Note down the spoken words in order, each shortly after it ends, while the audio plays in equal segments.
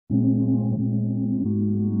All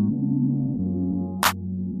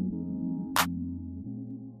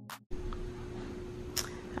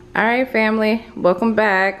right, family, welcome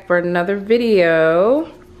back for another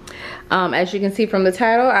video. As you can see from the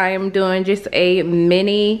title, I am doing just a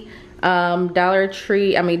mini Dollar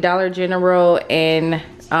General and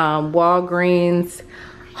Walgreens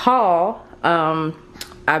haul.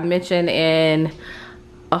 I mentioned in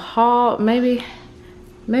a haul maybe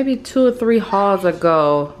 2 or 3 hauls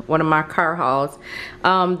ago, one of my car hauls,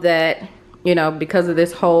 that, you know, because of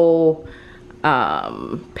this whole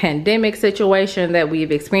pandemic situation that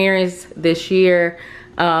we've experienced this year,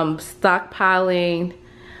 stockpiling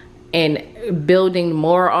and building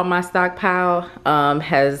more on my stockpile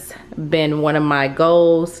has been one of my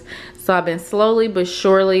goals. So I've been slowly but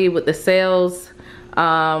surely, with the sales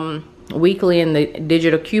weekly and the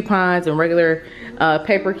digital coupons and regular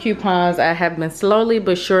paper coupons, I have been slowly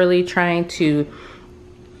but surely trying to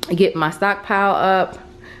get my stockpile up,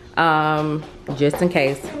 just in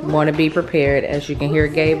case. Want to be prepared. As you can hear,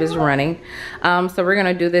 Gabe is running. So we're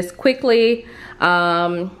gonna do this quickly.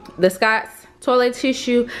 The Scott's toilet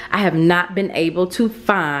tissue, I have not been able to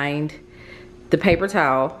find the paper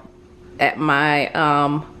towel at my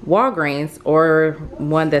Walgreens, or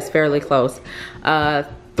one that's fairly close.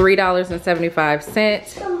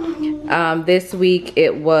 $3.75. This week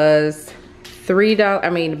it was $3. I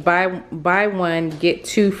mean, buy one get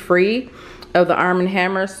 2 free of the Arm &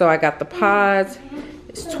 Hammer. So I got the pods.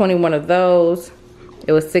 It's 21 of those.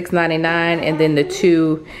 It was $6.99, and then the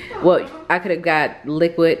 2. Well, I could have got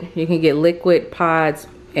liquid. You can get liquid pods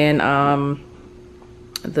and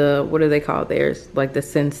the, what do they call theirs? Like the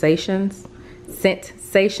sensations,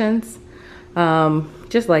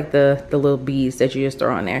 just like the little beads that you just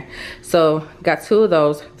throw on there. So got 2 of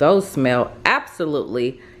those. Those smell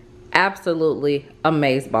absolutely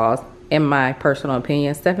amazeballs, in my personal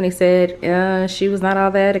opinion. Stephanie said she was not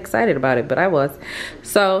all that excited about it, but I was.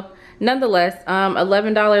 So nonetheless,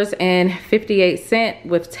 $11.58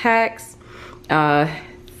 with tax, $3.75,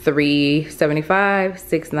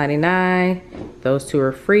 $6.99. Those 2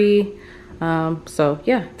 are free. So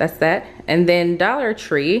yeah, that's that. And then Dollar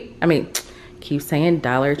Tree, keep saying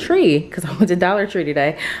Dollar Tree because I went to Dollar Tree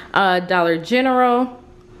today. Dollar General,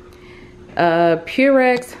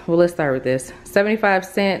 Purex. Well, let's start with this. 75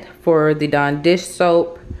 cents for the Dawn dish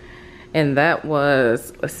soap. And that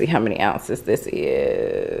was, let's see how many ounces this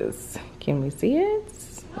is. Can we see it?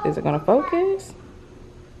 Is it gonna focus?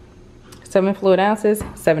 7 fluid ounces,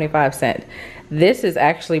 75 cents. This is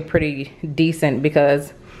actually pretty decent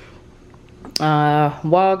because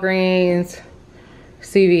Walgreens,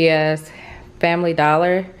 CVS, Family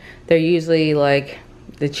Dollar, they're usually like,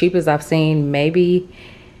 the cheapest I've seen maybe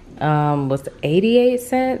was 88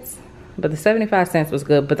 cents, but the 75 cents was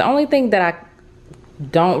good. But the only thing that I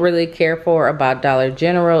don't really care for about Dollar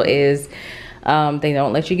General is they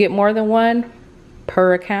don't let you get more than 1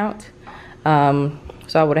 per account.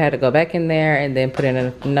 So I would have had to go back in there and then put in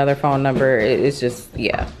another phone number. It's just,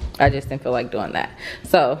 yeah, I just didn't feel like doing that.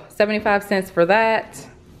 So 75 cents for that.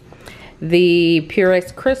 The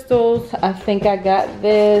Purex crystals, I think I got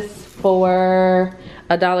this for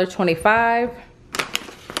 $1.25.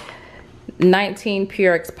 19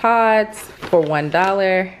 Purex pods for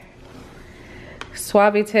 $1.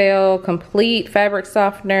 Suavitel complete fabric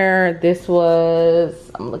softener. This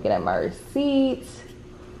was, I'm looking at my receipts.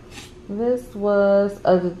 This was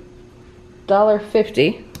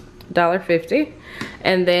 $1.50.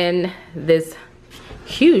 And then this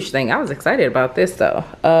huge thing, I was excited about this though,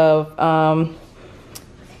 of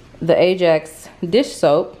the Ajax dish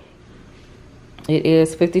soap. It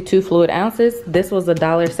is 52 fluid ounces. This was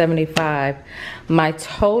 $1.75. My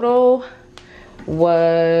total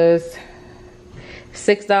was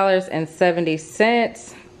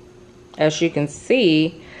 $6.70, as you can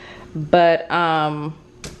see, but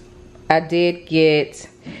I did get,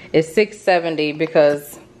 it's $6.70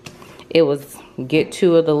 because it was get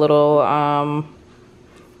 2 of the little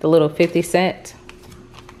 50-cent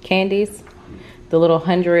candies, the little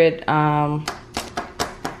 100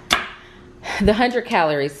 the 100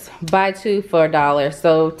 calories, buy 2 for $1.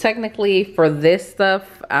 So technically for this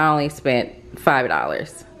stuff I only spent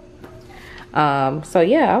 $5. So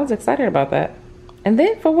yeah, I was excited about that. And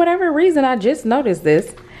then for whatever reason, I just noticed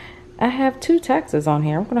this, I have 2 taxes on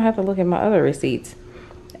here. I'm gonna have to look at my other receipts.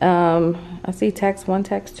 I see tax 1,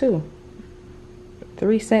 tax 2,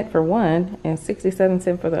 3 cents for one and 67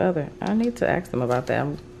 cents for the other. I need to ask them about that.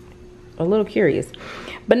 I'm a little curious,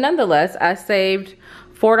 but nonetheless, I saved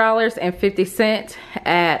 $4.50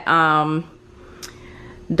 at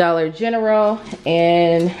Dollar General,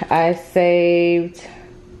 and I saved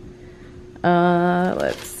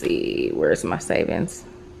Let's see, where's my savings?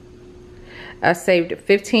 I saved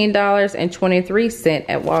 $15.23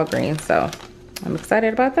 at Walgreens, so I'm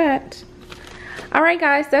excited about that. All right,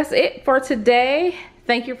 guys, that's it for today.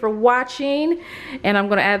 Thank you for watching, and I'm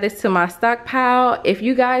gonna add this to my stockpile. If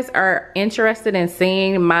you guys are interested in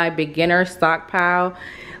seeing my beginner stockpile,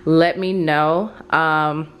 let me know.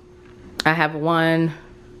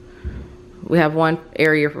 We have one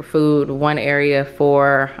area for food, one area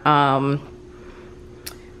for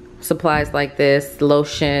supplies like this,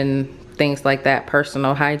 lotion, things like that,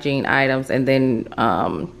 personal hygiene items, and then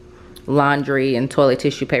laundry and toilet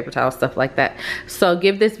tissue, paper towels, stuff like that. So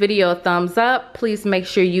give this video a thumbs up. Please make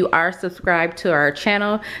sure you are subscribed to our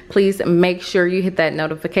channel. Please make sure you hit that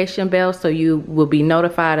notification bell so you will be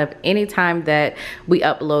notified of any time that we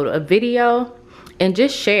upload a video, and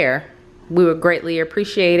just share. We would greatly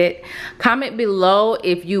appreciate it. Comment below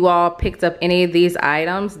if you all picked up any of these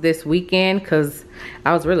items this weekend, because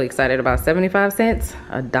I was really excited about 75 cents,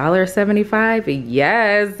 $1.75.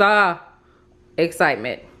 Yes,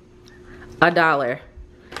 excitement. $1,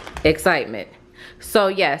 excitement. So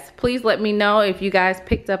yes, please let me know if you guys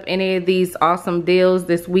picked up any of these awesome deals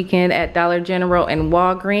this weekend at Dollar General and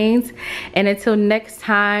Walgreens. And until next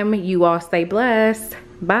time, you all stay blessed.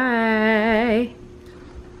 Bye.